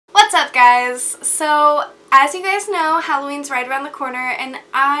guys, so as you guys know, Halloween's right around the corner and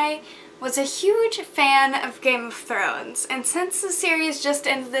I was a huge fan of Game of Thrones, and since the series just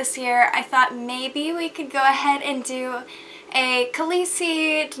ended this year, I thought maybe we could go ahead and do a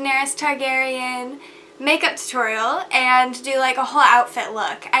Khaleesi, Daenerys Targaryen makeup tutorial and do like a whole outfit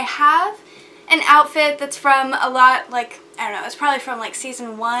look. I have an outfit that's from a lot, like, I don't know, it's probably from like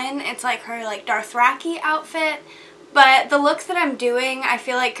season 1. It's like her like Dothraki outfit. But the look that I'm doing, I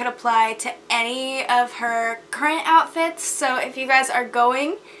feel like could apply to any of her current outfits. So if you guys are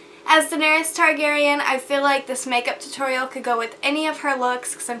going as Daenerys Targaryen, I feel like this makeup tutorial could go with any of her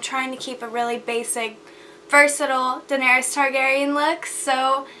looks because I'm trying to keep a really basic, versatile Daenerys Targaryen look.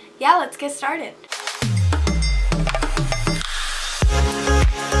 So yeah, let's get started.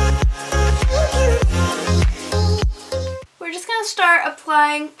 We're just going to start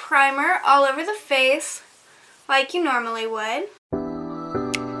applying primer all over the face, like you normally would.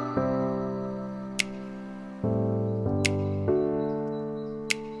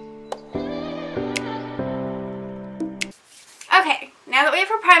 Okay, now that we have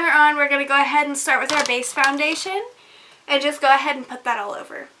our primer on, we're going to go ahead and start with our base foundation and just go ahead and put that all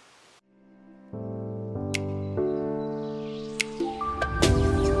over.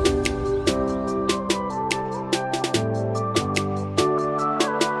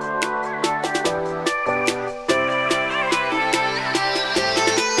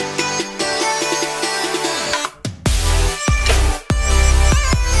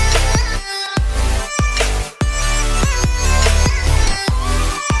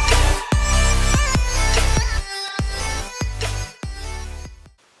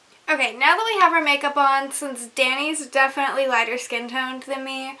 Okay, now that we have our makeup on, since Dani's definitely lighter skin toned than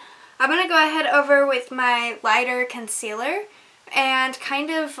me, I'm going to go ahead over with my lighter concealer and kind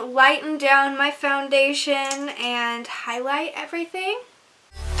of lighten down my foundation and highlight everything.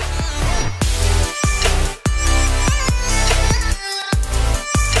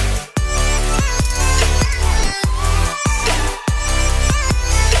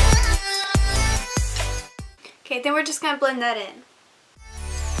 Okay, then we're just going to blend that in.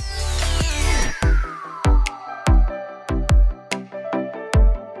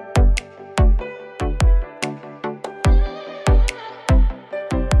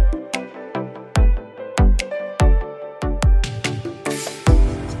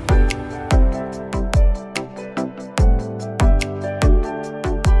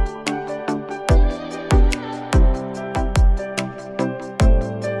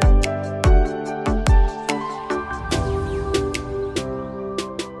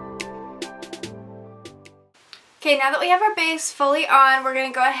 Okay, now that we have our base fully on, we're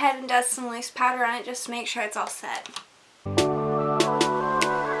going to go ahead and dust some loose powder on it just to make sure it's all set.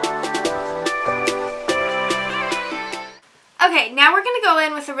 Okay, now we're going to go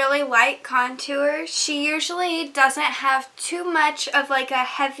in with a really light contour. She usually doesn't have too much of like a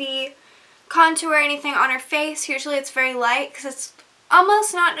heavy contour or anything on her face. Usually it's very light because it's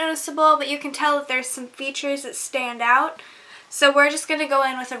almost not noticeable, but you can tell that there's some features that stand out. So we're just going to go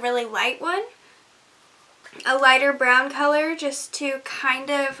in with a really light one. A lighter brown color just to kind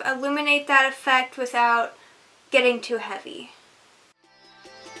of illuminate that effect without getting too heavy.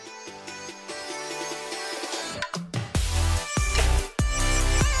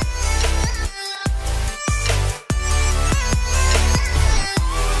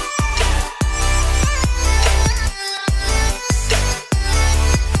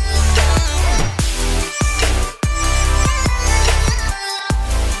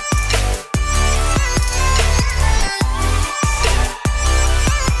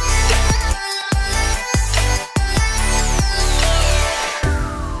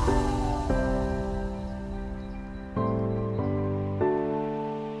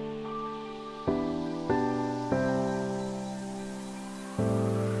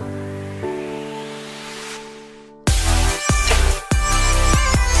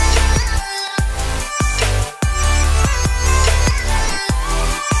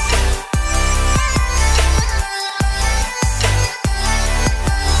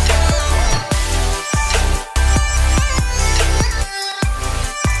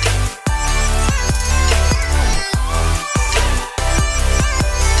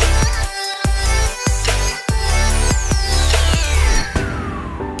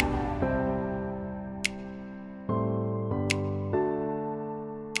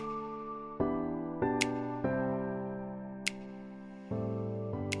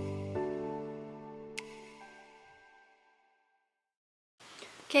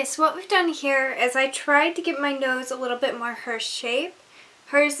 Okay, so what we've done here is I tried to get my nose a little bit more her shape.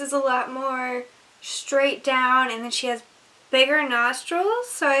 Hers is a lot more straight down, and then she has bigger nostrils,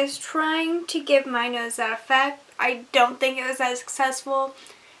 so I was trying to give my nose that effect. I don't think it was as successful.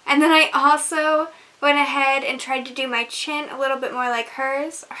 And then I also went ahead and tried to do my chin a little bit more like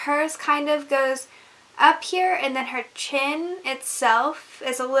hers. Hers kind of goes up here, and then her chin itself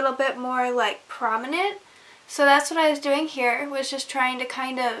is a little bit more like prominent. So that's what I was doing here, was just trying to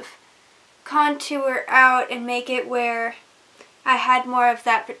kind of contour out and make it where I had more of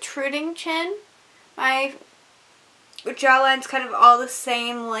that protruding chin. My jawline's kind of all the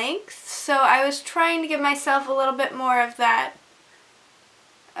same length, so I was trying to give myself a little bit more of that,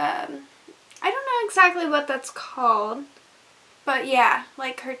 I don't know exactly what that's called, but yeah,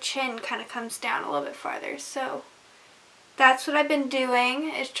 like her chin kind of comes down a little bit farther, so that's what I've been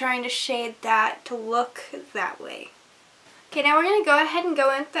doing, is trying to shade that to look that way. Okay, now we're going to go ahead and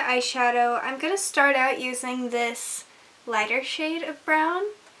go in with the eyeshadow. I'm going to start out using this lighter shade of brown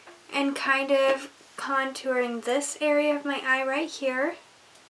and kind of contouring this area of my eye right here.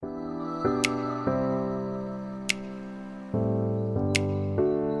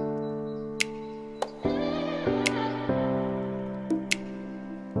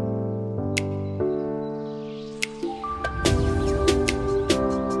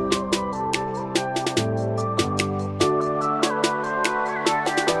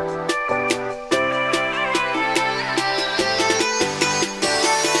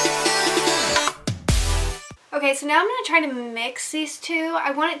 Okay, so now I'm going to try to mix these two.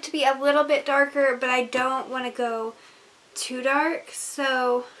 I want it to be a little bit darker, but I don't want to go too dark,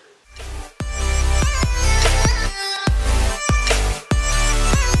 so...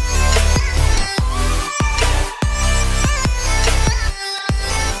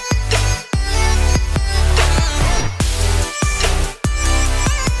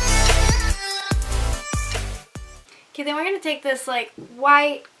 Okay, then we're going to take this like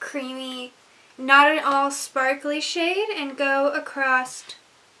white, creamy, not at all sparkly shade and go across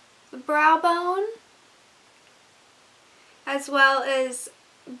the brow bone, as well as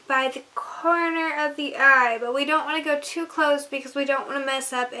by the corner of the eye, but we don't want to go too close because we don't want to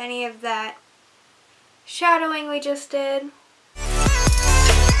mess up any of that shadowing we just did.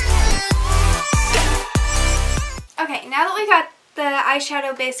 Okay, now that we got the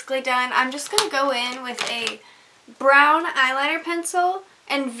eyeshadow basically done, I'm just going to go in with a brown eyeliner pencil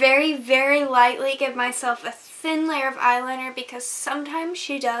and very, very lightly give myself a thin layer of eyeliner, because sometimes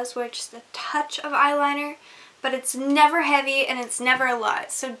she does wear just a touch of eyeliner, but it's never heavy and it's never a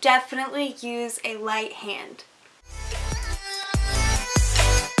lot, so definitely use a light hand.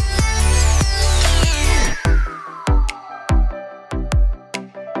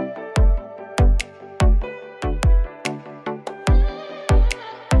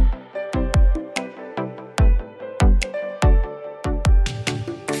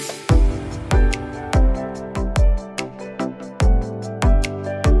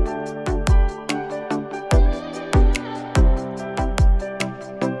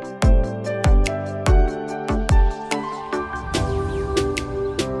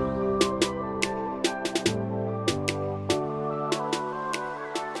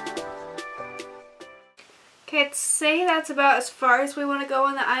 Okay, I'd say that's about as far as we want to go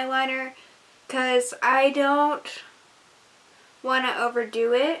on the eyeliner, because I don't want to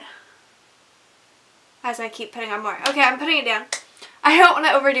overdo it, as I keep putting on more. Okay, I'm putting it down. I don't want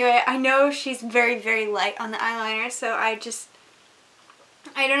to overdo it. I know she's very, very light on the eyeliner, so I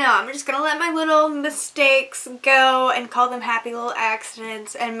don't know. I'm just going to let my little mistakes go and call them happy little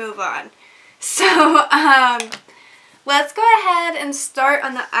accidents and move on. So, let's go ahead and start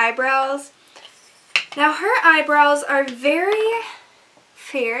on the eyebrows. Now, her eyebrows are very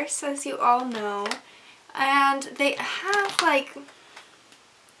fierce, as you all know, and they have, like,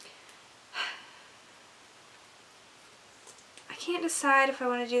 I can't decide if I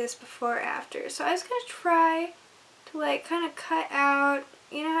want to do this before or after, so I was going to try to, like, kind of cut out,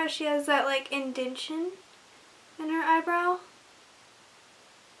 you know how she has that, like, indentation in her eyebrow? I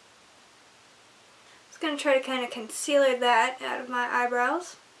was going to try to kind of concealer that out of my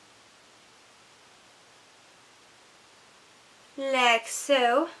eyebrows. Like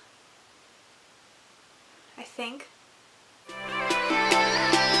so, I think.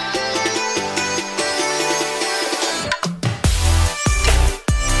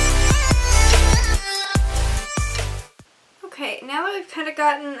 Okay, now that we've kind of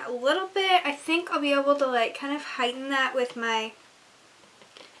gotten a little bit, I think I'll be able to like kind of heighten that with my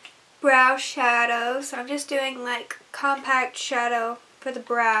brow shadow. So I'm just doing like compact shadow for the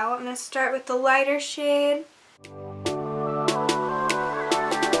brow. I'm going to start with the lighter shade.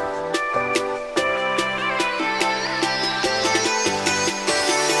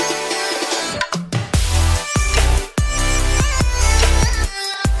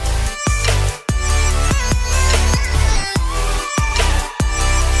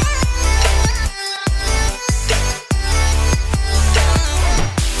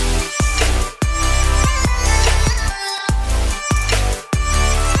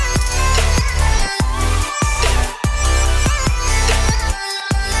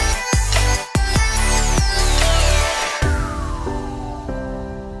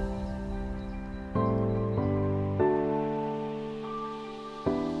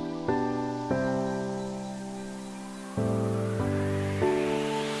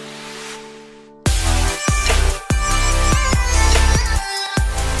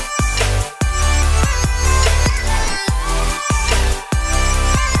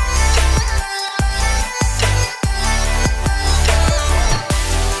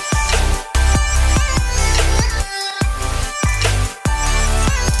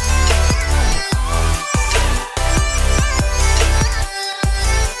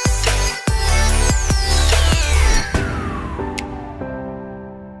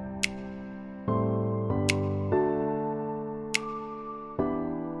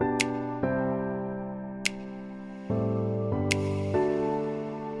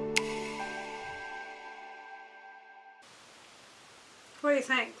 What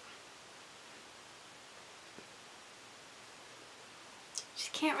do you think?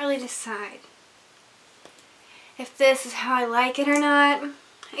 Just can't really decide if this is how I like it or not. I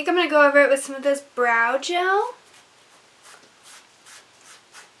think I'm going to go over it with some of this brow gel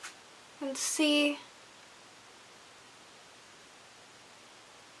and see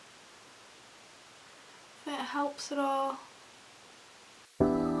if it helps at all.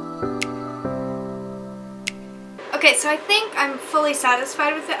 Okay, so I think I'm fully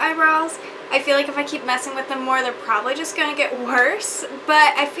satisfied with the eyebrows. I feel like if I keep messing with them more, they're probably just going to get worse.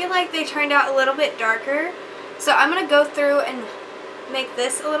 But I feel like they turned out a little bit darker. So I'm going to go through and make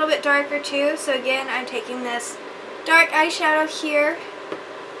this a little bit darker too. So again, I'm taking this dark eyeshadow here.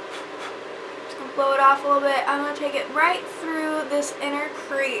 Just going to blow it off a little bit. I'm going to take it right through this inner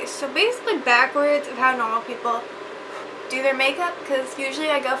crease. So basically backwards of how normal people do their makeup. Because usually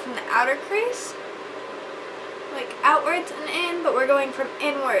I go from the outer crease, like outwards and in, but we're going from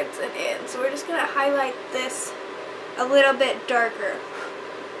inwards and in. So we're just going to highlight this a little bit darker.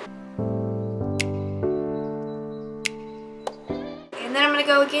 And then I'm going to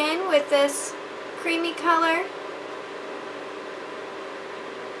go again with this creamy color.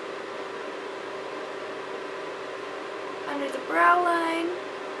 Under the brow line.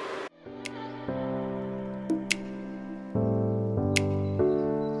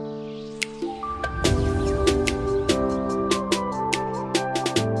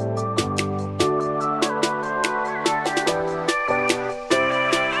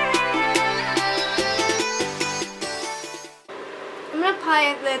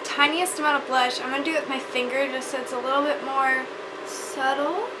 The tiniest amount of blush. I'm going to do it with my finger just so it's a little bit more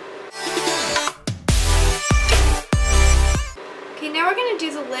subtle. Okay, now we're going to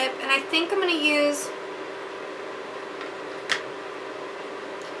do the lip, and I think I'm going to use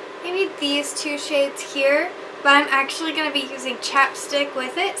maybe these two shades here, but I'm actually going to be using chapstick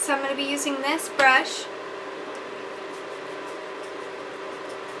with it, so I'm going to be using this brush.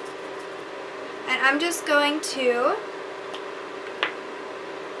 And I'm just going to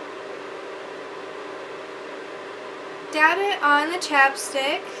dab it on the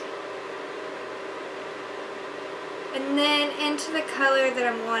chapstick and then into the color that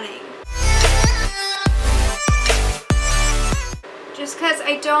I'm wanting. Just because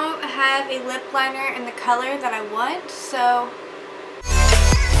I don't have a lip liner in the color that I want, so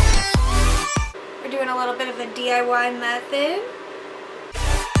we're doing a little bit of a DIY method.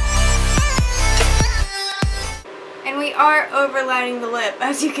 And we are overlining the lip,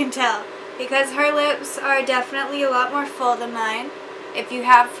 as you can tell, because her lips are definitely a lot more full than mine. If you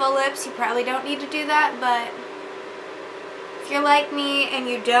have full lips, you probably don't need to do that, but if you're like me and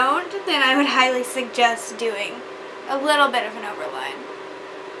you don't, then I would highly suggest doing a little bit of an overline.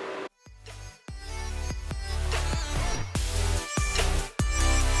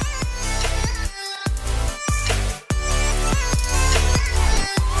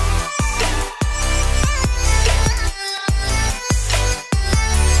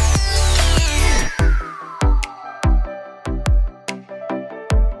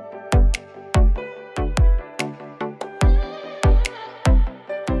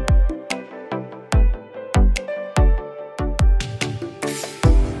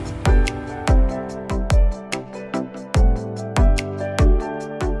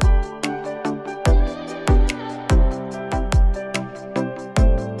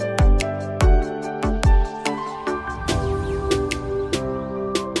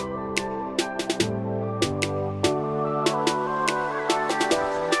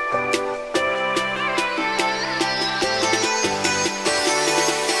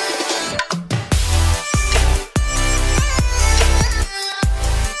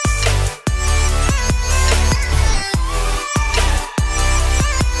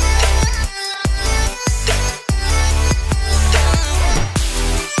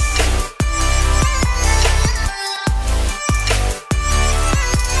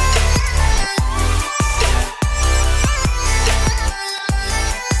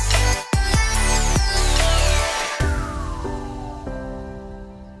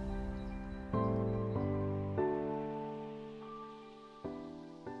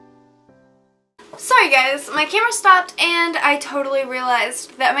 Sorry guys, my camera stopped and I totally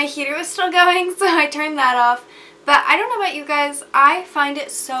realized that my heater was still going, so I turned that off. But I don't know about you guys, I find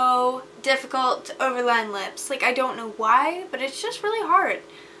it so difficult to overline lips. Like, I don't know why, but it's just really hard.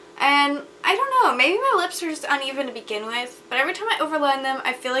 And I don't know, maybe my lips are just uneven to begin with, but every time I overline them,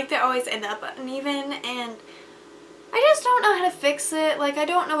 I feel like they always end up uneven, and I just don't know how to fix it. Like, I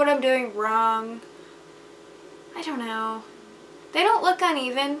don't know what I'm doing wrong. I don't know. They don't look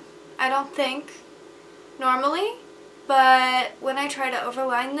uneven, I don't think, normally. but when I try to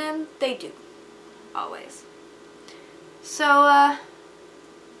overline them, they do. Always. So,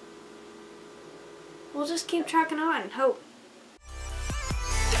 we'll just keep trucking on and hope.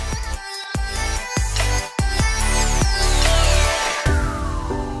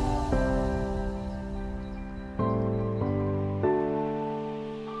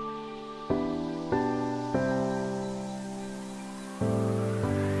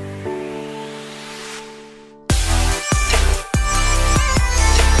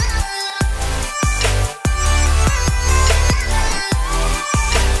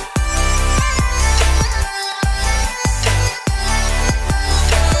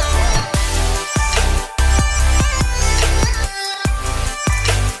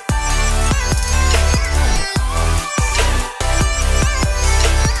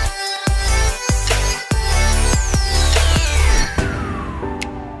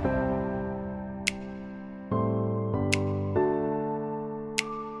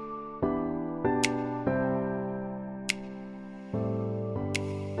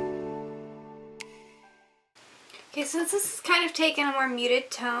 Okay, since this is kind of taken a more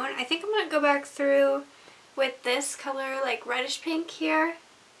muted tone, I think I'm going to go back through with this color, like reddish pink here,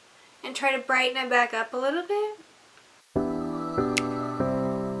 and try to brighten it back up a little bit.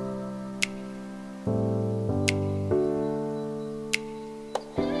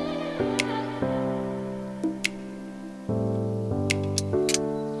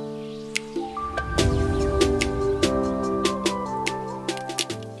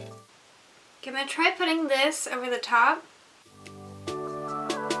 I'm going to try putting this over the top.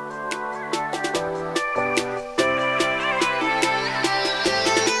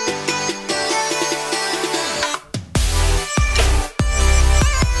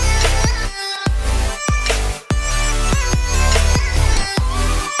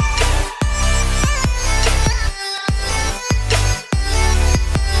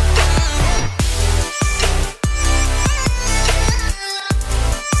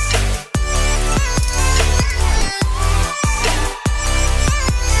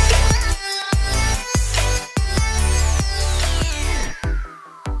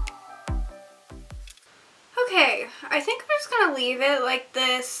 Okay, I think I'm just gonna leave it like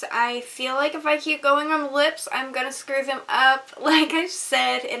this. I feel like if I keep going on the lips, I'm gonna screw them up. Like I've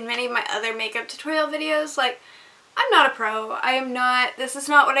said in many of my other makeup tutorial videos, like, I'm not a pro. I am not. This is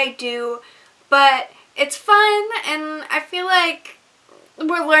not what I do. But it's fun, and I feel like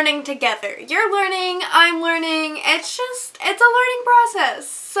we're learning together. You're learning, I'm learning. It's a learning process.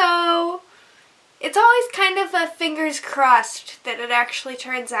 So it's always kind of a fingers crossed that it actually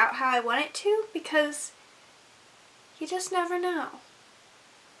turns out how I want it to, because you just never know.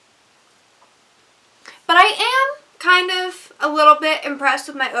 But I am kind of a little bit impressed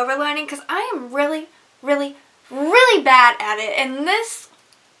with my overlining, because I am really, really, really bad at it. And this,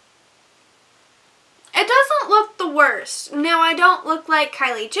 it doesn't look the worst. Now, I don't look like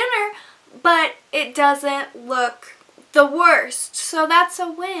Kylie Jenner, but it doesn't look the worst. So that's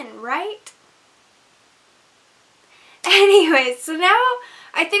a win, right? Anyway, so now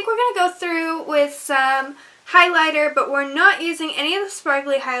I think we're going to go through with some highlighter, but we're not using any of the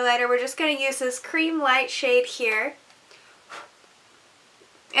sparkly highlighter. We're just going to use this cream light shade here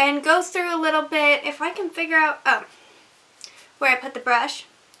and go through a little bit. If I can figure out where I put the brush,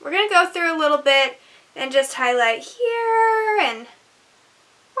 we're going to go through a little bit and just highlight here, and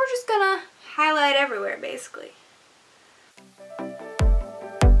we're just going to highlight everywhere basically.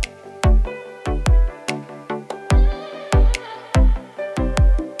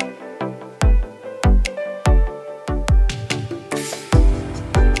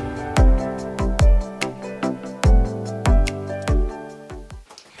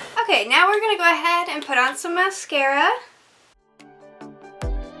 Okay, now we're going to go ahead and put on some mascara.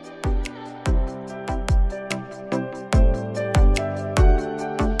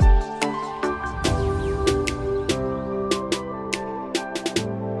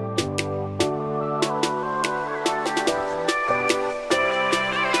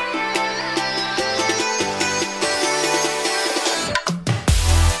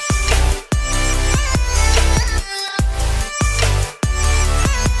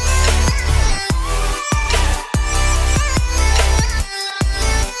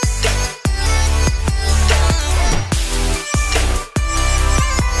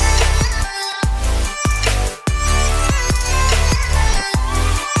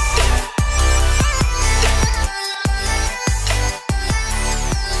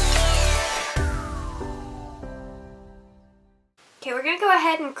 Okay, we're going to go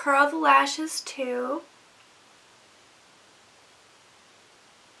ahead and curl the lashes too.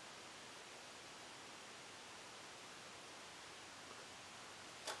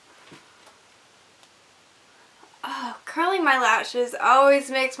 curling my lashes always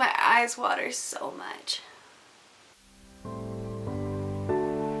makes my eyes water so much.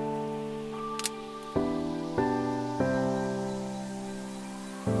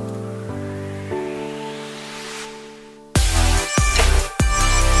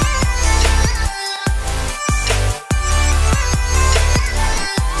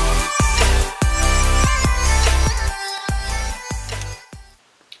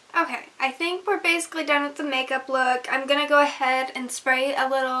 Okay, I think we're basically done with the makeup look. I'm gonna go ahead and spray a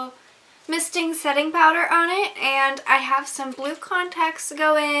little misting setting powder on it, and I have some blue contacts to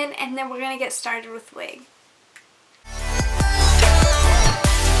go in, and then we're gonna get started with wig.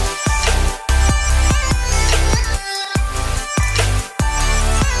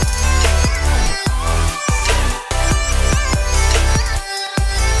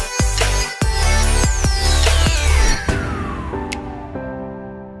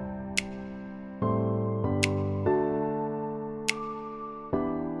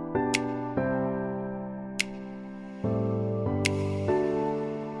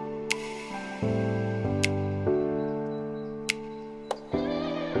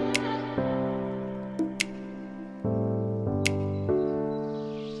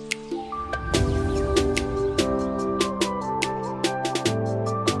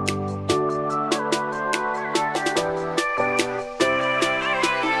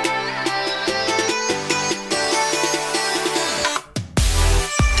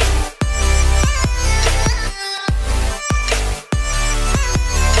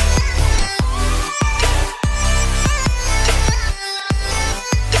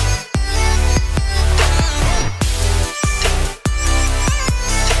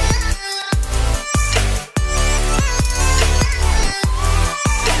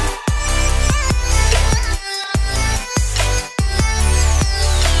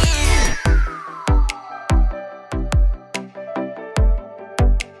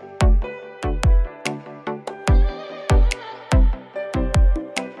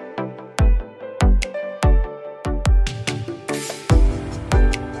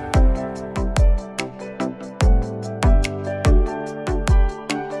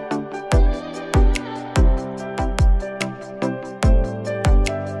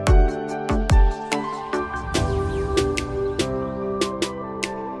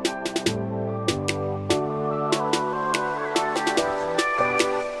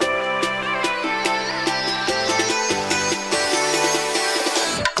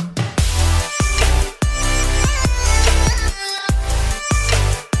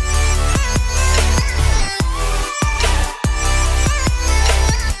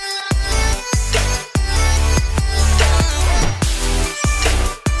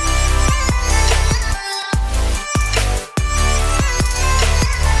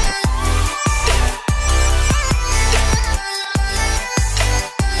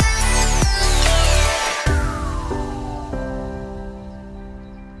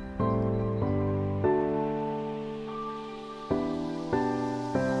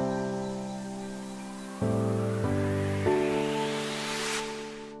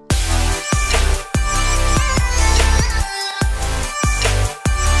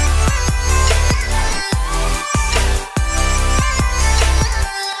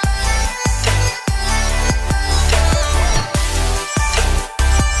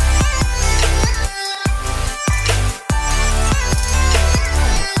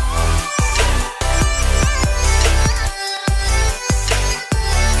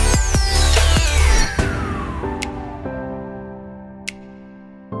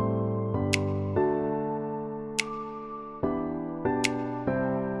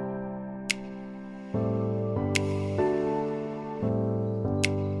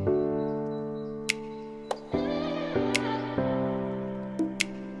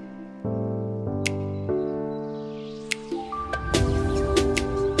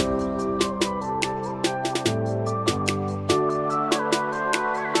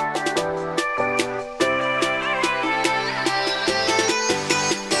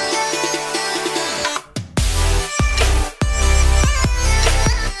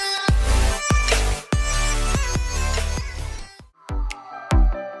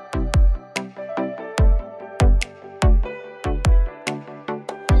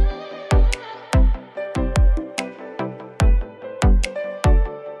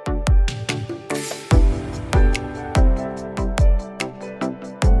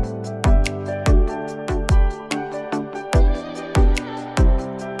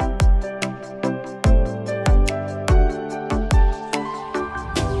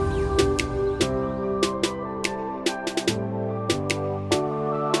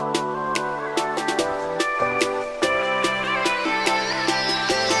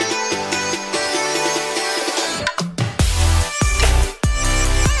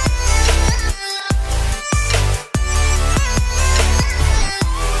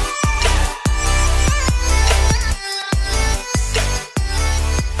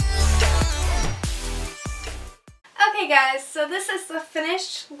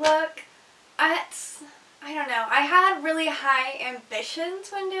 finished look. I don't know. I had really high ambitions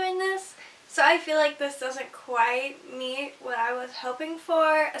when doing this, so I feel like this doesn't quite meet what I was hoping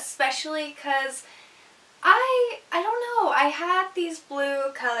for, especially because I don't know, I had these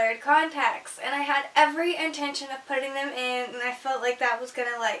blue colored contacts and I had every intention of putting them in, and I felt like that was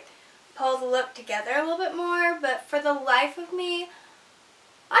gonna like pull the look together a little bit more, but for the life of me,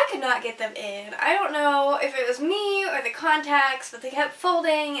 I could not get them in. I don't know if it was me or the contacts, but they kept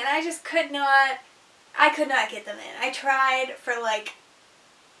folding and I just could not get them in. I tried for like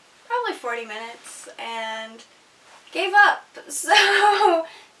probably 40 minutes and gave up. So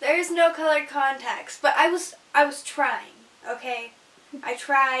there's no colored contacts, but I was trying, okay? I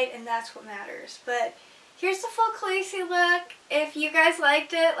tried, and that's what matters. But here's the full Khaleesi look. If you guys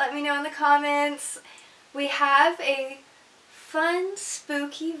liked it, let me know in the comments. We have a fun,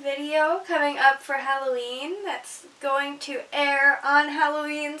 spooky video coming up for Halloween that's going to air on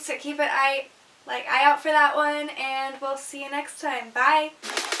Halloween, so keep an eye out for that one, and we'll see you next time. Bye!